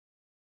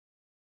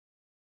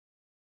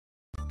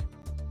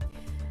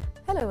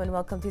Hello and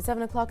welcome to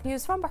 7 o'clock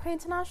news from Bahrain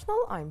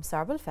International. I'm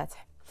Sarah Al-Fath.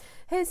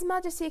 His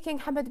Majesty King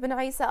Hamad bin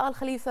Isa Al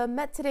Khalifa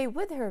met today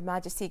with Her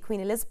Majesty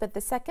Queen Elizabeth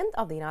II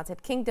of the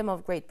United Kingdom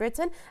of Great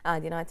Britain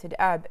and United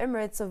Arab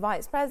Emirates,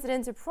 Vice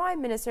President, Prime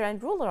Minister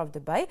and ruler of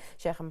Dubai,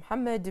 Sheikh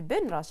Mohammed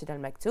bin Rashid Al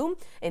Maktoum,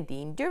 in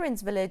the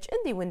Endurance Village in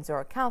the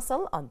Windsor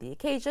Castle on the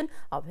occasion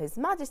of His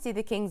Majesty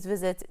the King's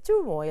visit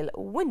to Royal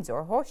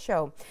Windsor Horse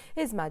Show.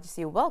 His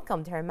Majesty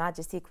welcomed Her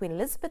Majesty Queen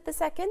Elizabeth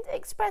II,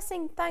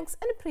 expressing thanks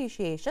and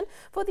appreciation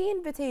for the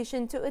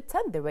invitation to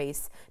attend the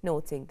race,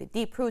 noting the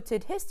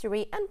deep-rooted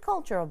history and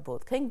culture of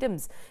both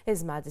kingdoms.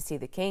 His Majesty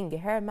the King,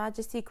 Her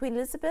Majesty Queen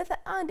Elizabeth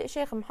and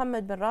Sheikh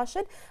Mohammed bin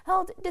Rashid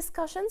held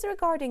discussions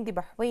regarding the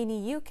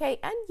Bahraini, UK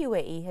and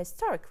UAE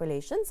historic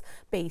relations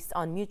based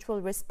on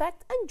mutual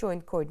respect and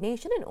joint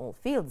coordination in all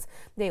fields.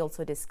 They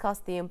also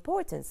discussed the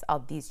importance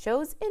of these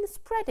shows in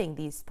spreading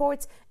these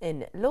sports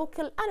in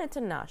local and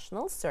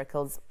international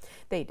circles.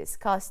 They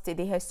discussed the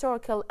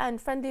historical and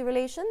friendly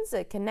relations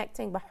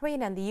connecting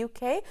Bahrain and the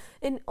UK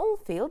in all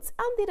fields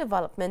and the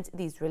development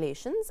these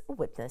relations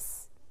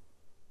witness.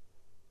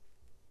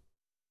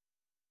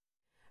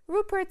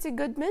 Rupert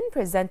Goodman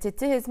presented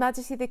to His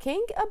Majesty the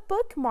King a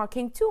book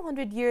marking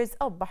 200 years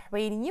of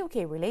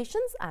Bahrain-UK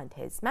relations, and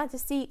His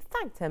Majesty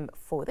thanked him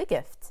for the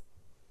gift.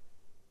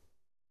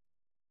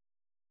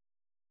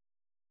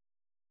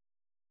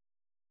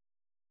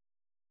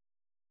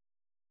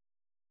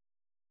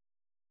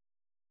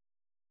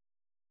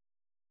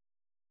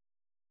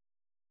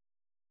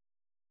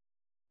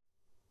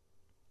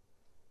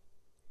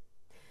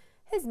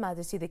 His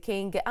Majesty the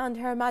King and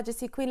Her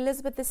Majesty Queen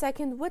Elizabeth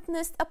II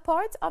witnessed a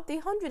part of the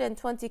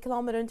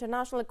 120-kilometre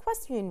international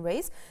equestrian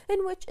race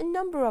in which a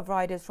number of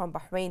riders from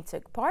Bahrain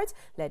took part,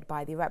 led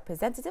by the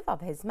representative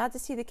of His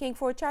Majesty the King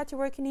for Charity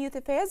Work and Youth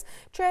Affairs,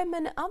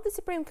 Chairman of the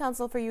Supreme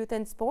Council for Youth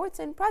and Sports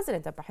and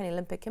President of Bahrain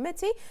Olympic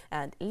Committee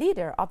and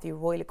leader of the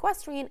Royal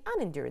Equestrian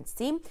and Endurance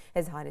Team,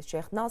 His Highness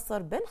Sheikh Nasser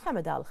bin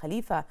Hamad Al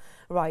Khalifa.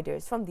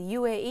 Riders from the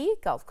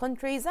UAE, Gulf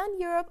countries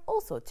and Europe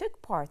also took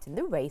part in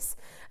the race.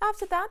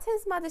 After that,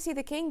 His Majesty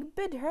the King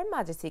bid Her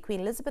Majesty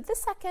Queen Elizabeth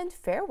II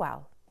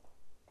farewell.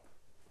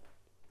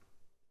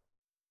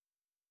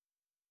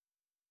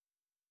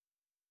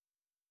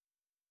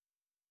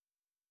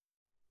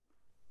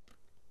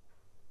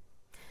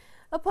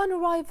 Upon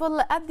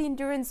arrival at the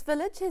Endurance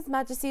Village, His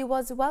Majesty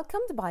was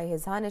welcomed by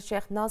His Highness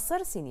Sheikh Nasser,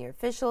 senior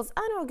officials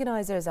and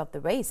organisers of the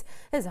race.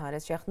 His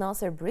Highness Sheikh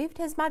Nasser briefed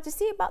His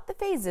Majesty about the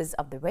phases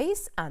of the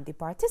race and the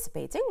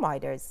participating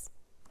riders.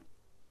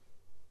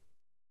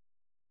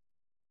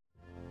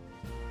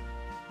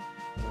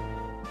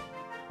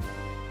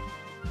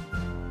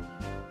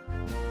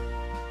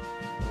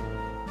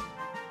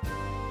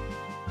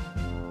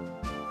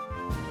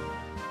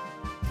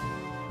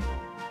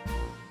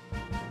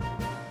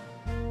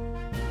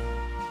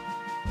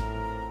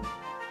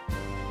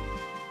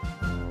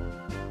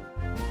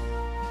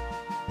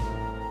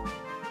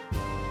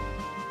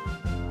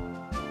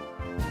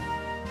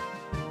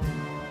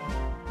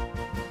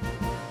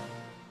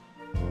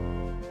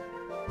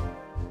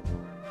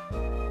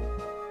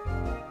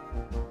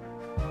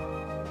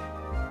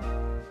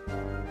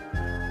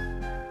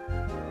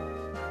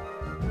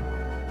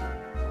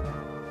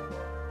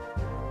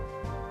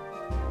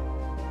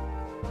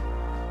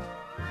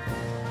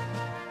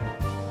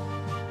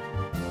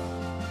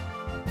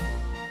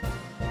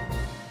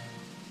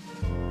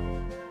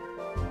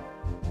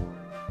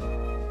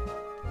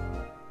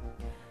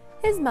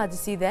 His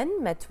Majesty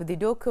then met with the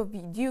Duke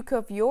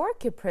of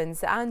York,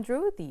 Prince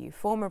Andrew, the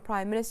former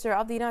Prime Minister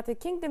of the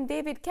United Kingdom,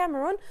 David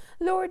Cameron,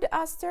 Lord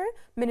Astor,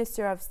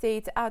 Minister of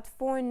State at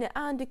Foreign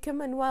and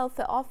Commonwealth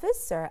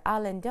Office, Sir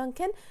Alan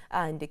Duncan,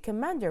 and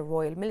Commander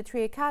Royal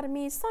Military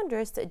Academy,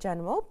 Saunders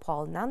General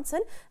Paul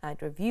Nansen,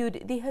 and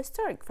reviewed the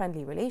historic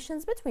friendly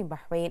relations between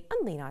Bahrain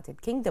and the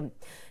United Kingdom.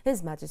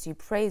 His Majesty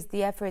praised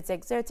the efforts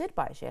exerted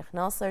by Sheikh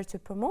Nasser to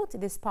promote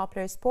this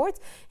popular sport.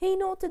 He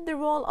noted the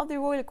role of the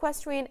Royal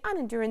Equestrian and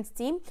Endurance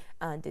Team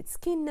and its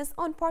keenness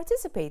on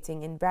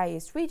participating in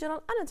various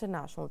regional and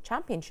international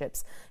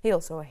championships. He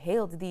also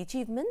hailed the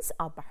achievements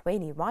of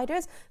Bahraini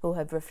riders who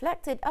have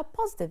reflected a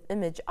positive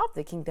image of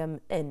the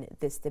kingdom in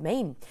this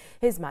domain.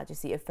 His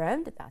Majesty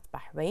affirmed that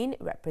Bahrain,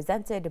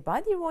 represented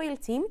by the royal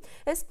team,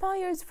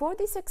 aspires for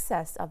the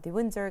success of the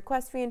Windsor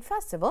Equestrian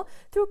Festival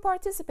through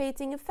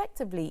participating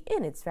effectively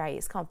in its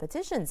various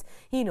competitions.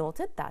 He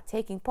noted that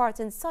taking part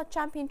in such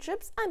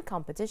championships and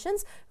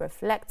competitions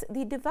reflect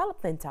the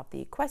development of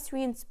the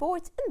equestrian sport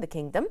in the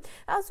kingdom,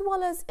 as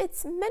well as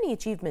its many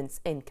achievements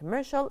in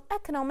commercial,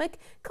 economic,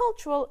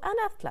 cultural and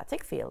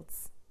athletic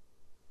fields.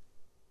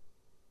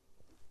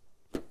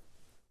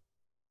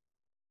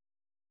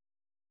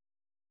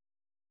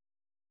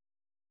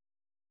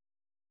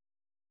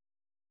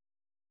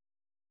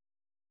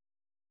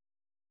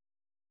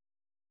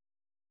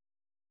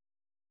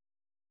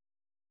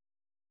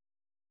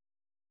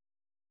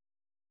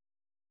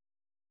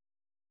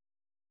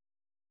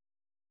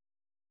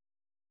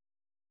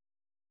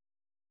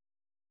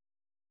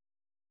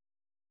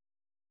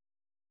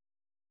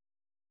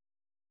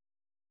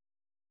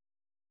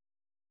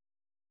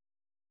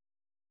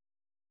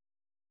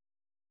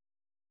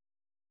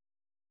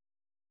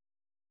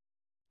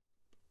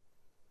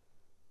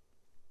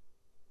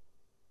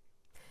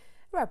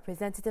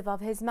 Representative of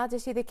His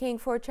Majesty the King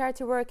for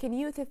Charity Work and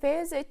Youth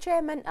Affairs,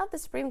 Chairman of the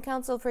Supreme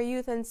Council for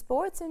Youth and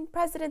Sports, and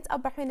President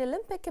of Bahrain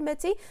Olympic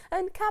Committee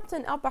and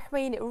Captain of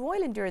Bahrain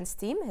Royal Endurance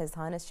Team, His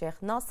Highness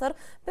Sheikh Nasser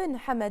bin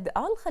Hamad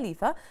Al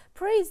Khalifa,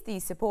 praised the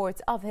support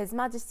of His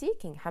Majesty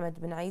King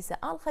Hamad bin Isa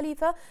Al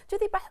Khalifa to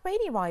the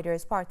Bahraini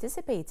riders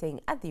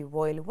participating at the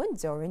Royal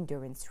Windsor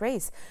Endurance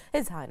Race.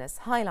 His Highness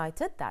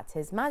highlighted that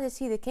His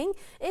Majesty the King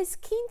is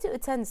keen to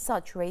attend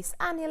such race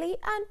annually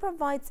and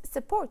provides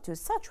support to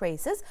such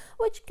races,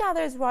 which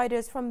gathers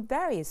riders from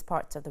various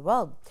parts of the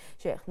world.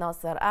 Sheikh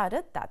Nasser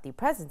added that the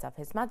presence of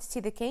His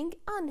Majesty the King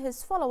and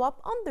his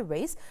follow-up on the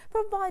race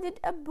provided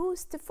a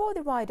boost for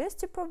the riders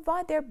to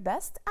provide their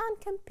best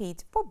and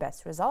compete for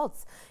best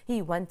results.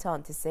 He went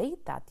on to say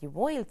that the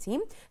royal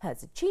team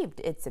has achieved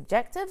its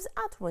objectives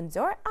at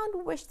Windsor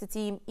and wished the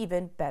team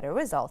even better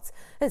results.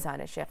 His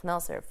Highness Sheikh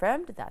Nasser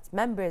affirmed that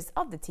members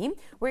of the team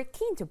were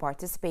keen to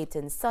participate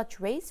in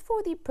such race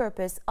for the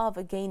purpose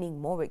of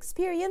gaining more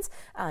experience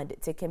and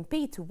to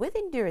compete with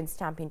endurance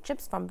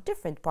championships from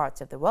different parts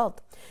of the world.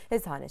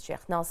 His Highness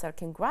Sheikh Nasser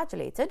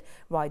congratulated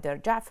rider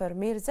Ja'far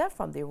Mirza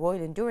from the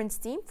Royal Endurance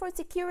Team for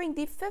securing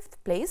the 5th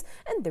place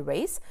in the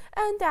race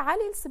and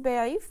Ali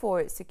Al-Sabai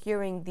for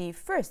securing the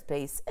 1st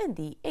place in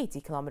the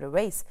 80-kilometer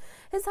race.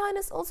 His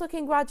Highness also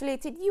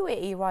congratulated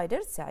UAE rider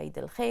Saeed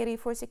Al-Khairi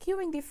for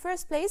securing the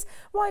 1st place,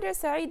 rider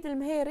Saeed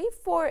Al-Mheri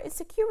for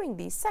securing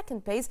the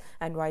 2nd place,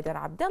 and rider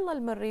Abdullah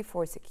Al-Marri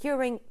for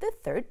securing the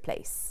 3rd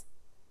place.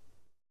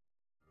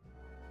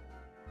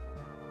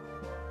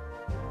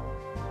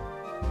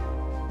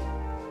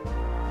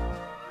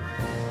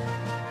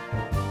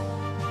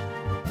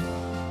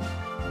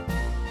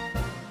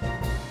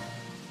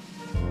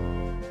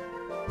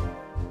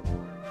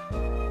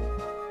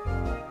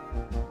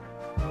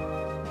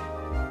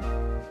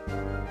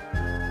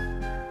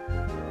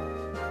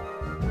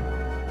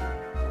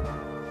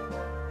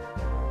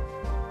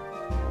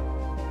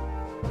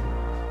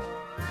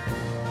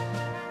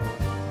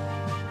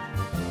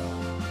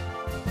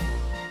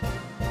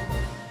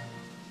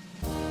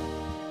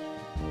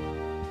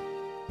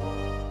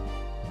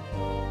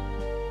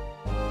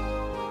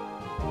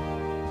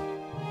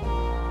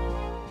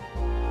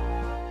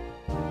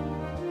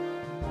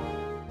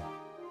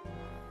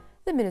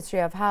 The Ministry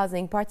of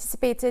Housing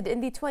participated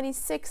in the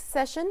 26th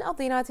session of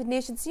the United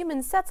Nations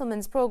Human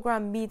Settlements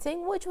Programme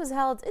meeting, which was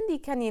held in the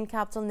Kenyan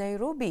capital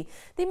Nairobi.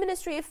 The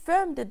ministry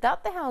affirmed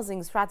that the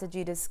housing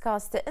strategy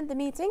discussed in the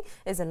meeting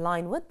is in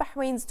line with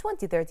Bahrain's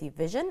 2030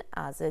 vision,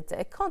 as it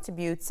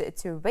contributes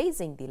to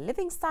raising the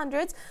living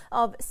standards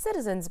of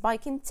citizens by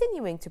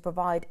continuing to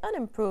provide and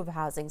improve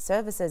housing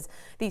services.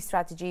 The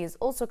strategy is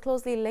also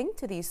closely linked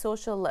to the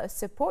social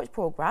support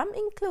programme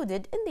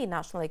included in the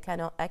National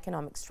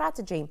Economic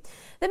Strategy.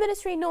 The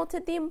ministry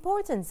noted the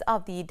importance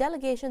of the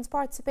delegation's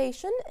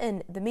participation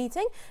in the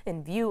meeting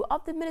in view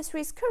of the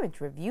ministry's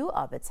current review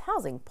of its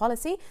housing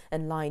policy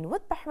in line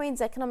with Bahrain's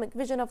economic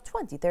vision of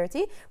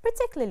 2030,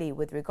 particularly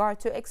with regard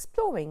to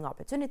exploring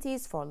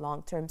opportunities for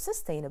long-term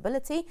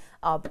sustainability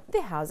of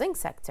the housing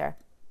sector.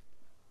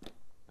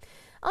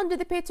 Under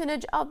the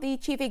patronage of the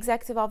Chief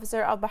Executive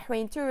Officer of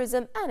Bahrain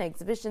Tourism and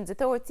Exhibitions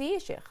Authority,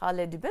 Sheikh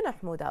Khalid bin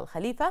Ahmed Al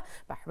Khalifa,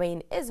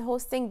 Bahrain is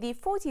hosting the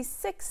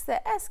 46th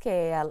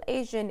SKAL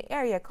Asian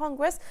Area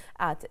Congress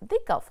at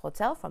the Gulf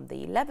Hotel from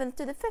the 11th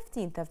to the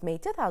 15th of May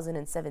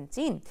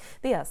 2017.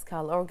 The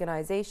SKAL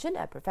organization,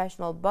 a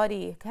professional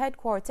body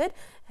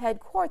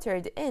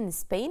headquartered in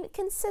Spain,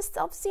 consists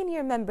of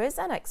senior members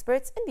and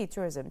experts in the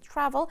tourism,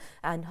 travel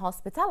and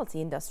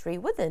hospitality industry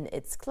within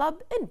its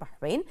club in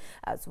Bahrain,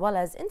 as well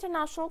as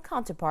international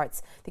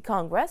counterparts. The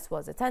Congress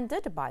was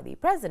attended by the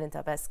President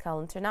of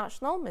SKAL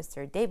International,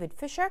 Mr. David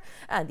Fisher,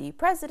 and the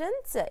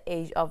President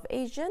of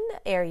Asian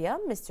Area,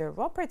 Mr.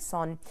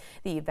 Robertson.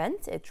 The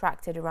event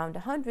attracted around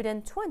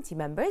 120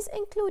 members,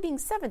 including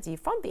 70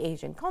 from the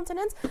Asian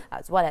continent,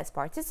 as well as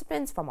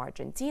participants from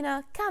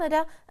Argentina,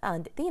 Canada,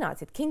 and the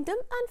United Kingdom,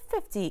 and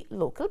 50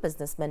 local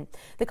businessmen.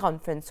 The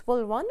conference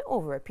will run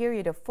over a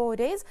period of 4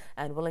 days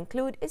and will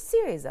include a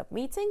series of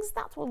meetings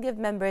that will give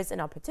members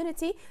an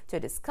opportunity to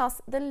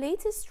discuss the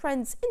latest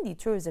trends in the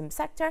tourism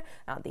sector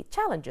and the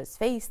challenges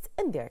faced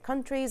in their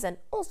countries, and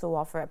also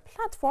offer a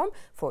platform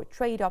for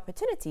trade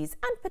opportunities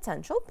and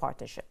potential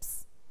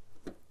partnerships.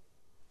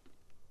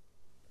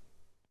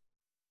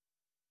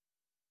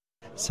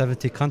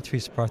 70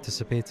 countries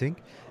participating,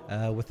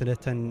 with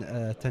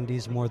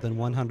attendees, more than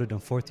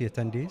 140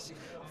 attendees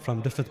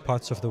from different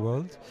parts of the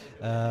world.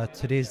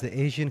 Today is the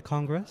Asian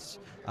Congress.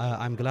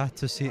 I'm glad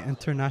to see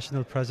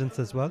international presence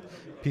as well.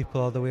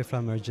 People all the way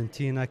from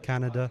Argentina,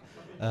 Canada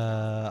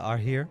are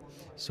here.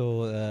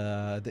 So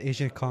the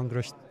Asian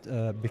Congress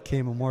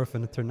became more of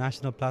an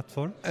international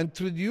platform.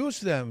 Introduce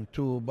them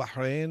to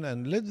Bahrain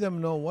and let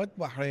them know what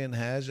Bahrain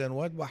has and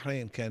what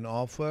Bahrain can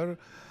offer,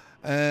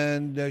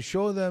 and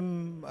show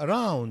them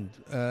around.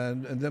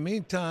 And in the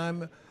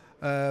meantime,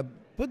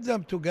 put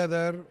them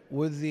together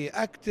with the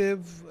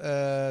active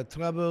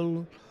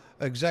travel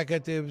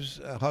executives,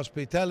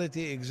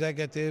 hospitality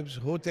executives,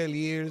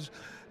 hoteliers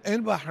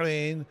in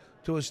Bahrain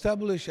to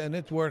establish a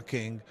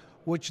networking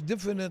which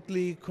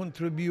definitely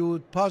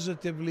contribute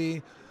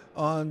positively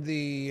on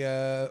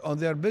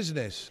their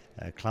business.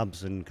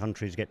 Clubs and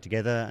countries get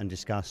together and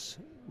discuss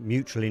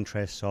mutual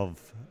interests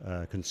of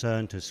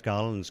concern to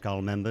Skull and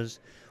Skull members,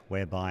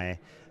 whereby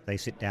they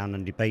sit down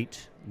and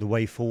debate the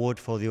way forward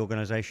for the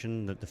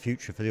organisation, the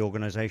future for the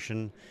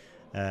organisation.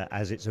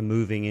 As it's a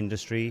moving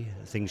industry,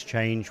 things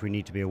change, we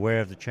need to be aware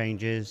of the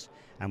changes,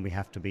 and we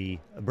have to be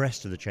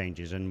abreast of the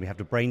changes, and we have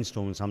to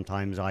brainstorm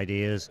sometimes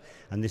ideas,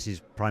 and this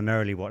is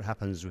primarily what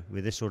happens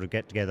with this sort of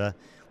get-together.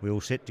 We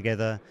all sit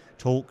together,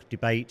 talk,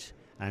 debate,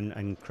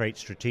 and create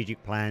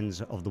strategic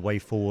plans of the way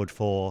forward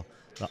for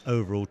the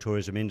overall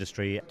tourism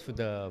industry. To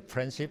the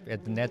friendship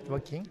and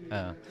networking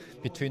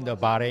between the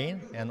Bahrain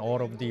and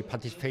all of the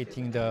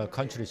participating the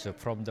countries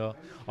from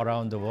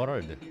around the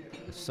world.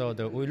 So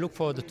we look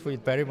forward to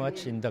it very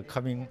much in the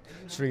coming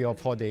 3 or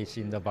 4 days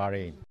in the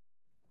Bahrain.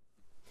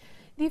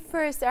 The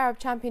first Arab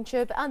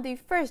Championship and the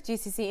first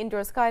GCC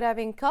Indoor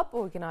Skydiving Cup,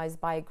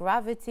 organized by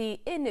Gravity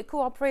in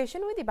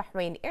cooperation with the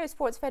Bahrain Air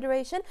Sports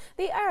Federation,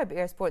 the Arab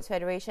Air Sports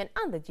Federation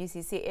and the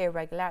GCC Air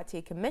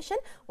Regularity Commission,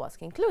 was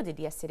concluded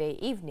yesterday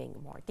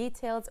evening. More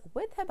details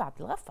with Habab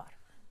Al-Ghaffar.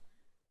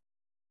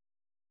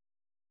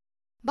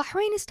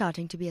 Bahrain is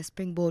starting to be a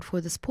springboard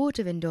for the sport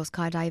of indoor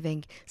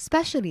skydiving,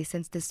 especially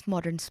since this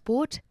modern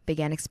sport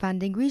began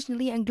expanding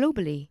regionally and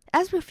globally,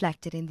 as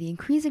reflected in the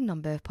increasing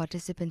number of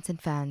participants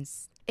and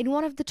fans. In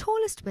one of the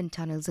tallest wind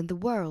tunnels in the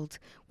world,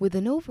 with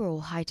an overall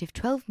height of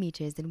 12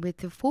 meters and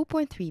width of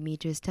 4.3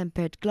 meters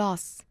tempered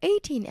glass,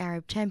 18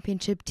 Arab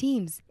Championship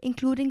teams,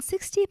 including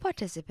 60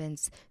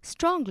 participants,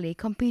 strongly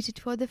competed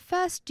for the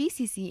first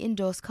GCC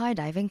Indoor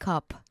Skydiving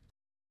Cup.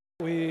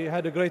 We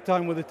had a great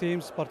time with the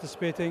teams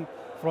participating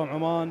from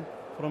Oman,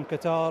 from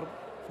Qatar,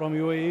 from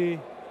UAE,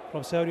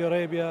 from Saudi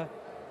Arabia,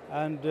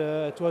 and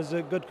it was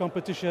a good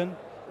competition.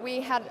 We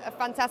had a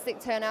fantastic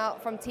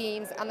turnout from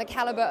teams, and the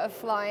caliber of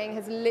flying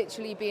has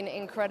literally been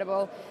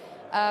incredible.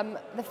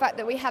 The fact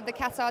that we had the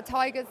Qatar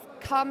Tigers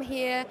come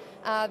here,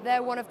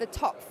 they're one of the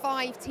top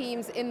 5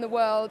 teams in the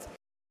world.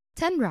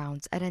 10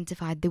 rounds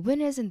identified the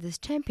winners in this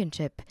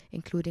championship,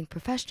 including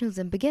professionals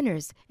and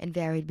beginners, and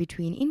varied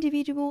between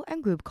individual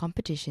and group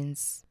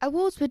competitions.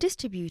 Awards were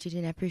distributed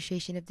in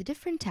appreciation of the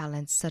different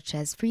talents such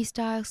as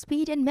freestyle,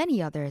 speed and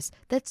many others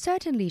that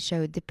certainly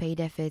showed the paid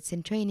efforts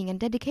in training and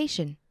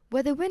dedication.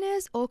 Whether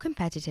winners or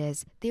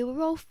competitors, they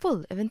were all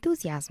full of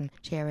enthusiasm,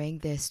 sharing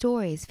their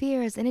stories,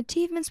 fears and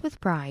achievements with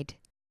pride.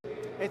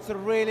 It's a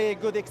really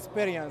good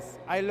experience.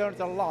 I learned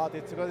a lot.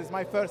 It's because it's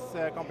my first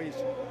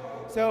competition.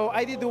 So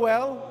I did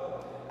well.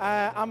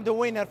 I'm the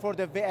winner for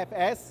the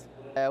VFS.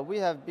 We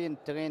have been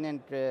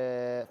training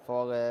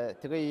for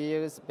 3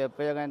 years,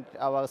 preparing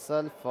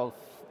ourselves for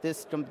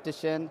this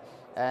competition,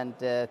 and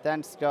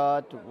thanks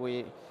God,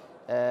 we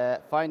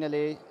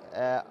finally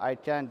I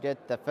can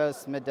get the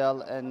first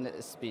medal in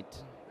speed.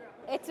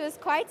 It was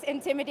quite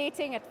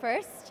intimidating at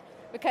first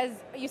because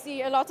you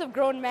see a lot of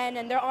grown men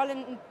and they're all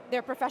in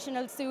their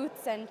professional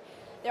suits and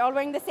they're all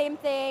wearing the same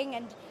thing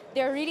and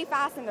they're really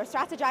fast and they're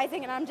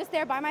strategizing, and I'm just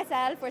there by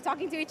myself. We're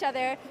talking to each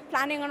other,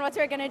 planning on what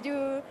we're going to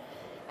do,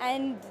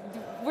 and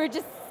we're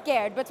just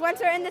scared. But once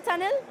we're in the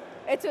tunnel,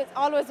 it was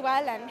all was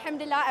well, and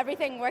alhamdulillah,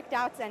 everything worked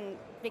out and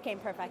became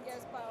perfect.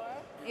 Yes, power.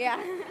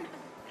 Yeah.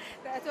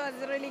 That was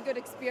a really good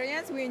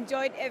experience. We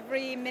enjoyed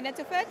every minute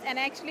of it, and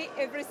actually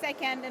every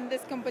second in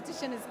this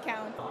competition is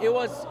count. It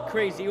was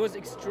crazy. It was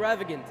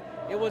extravagant.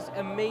 It was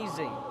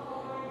amazing.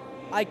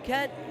 I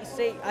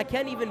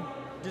can't even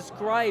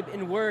describe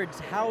in words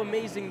how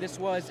amazing this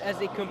was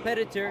as a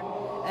competitor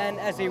and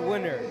as a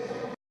winner.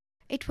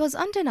 It was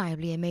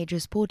undeniably a major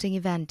sporting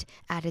event,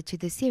 added to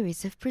the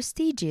series of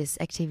prestigious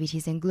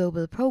activities and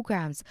global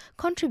programs,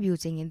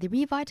 contributing in the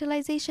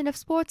revitalization of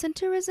sports and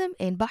tourism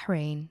in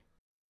Bahrain.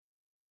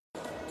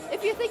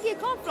 If you think you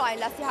can't fly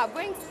unless you have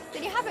wings,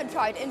 then you haven't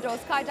tried indoor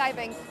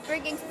skydiving,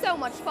 bringing so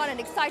much fun and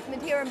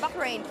excitement here in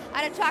Bahrain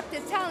and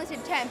attracted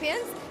talented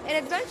champions and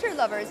adventure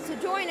lovers to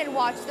join and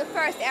watch the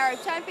first Arab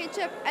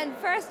Championship and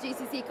first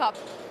GCC Cup.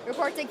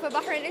 Reporting for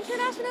Bahrain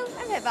International,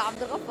 I'm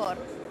Habab Al-Ghaffar.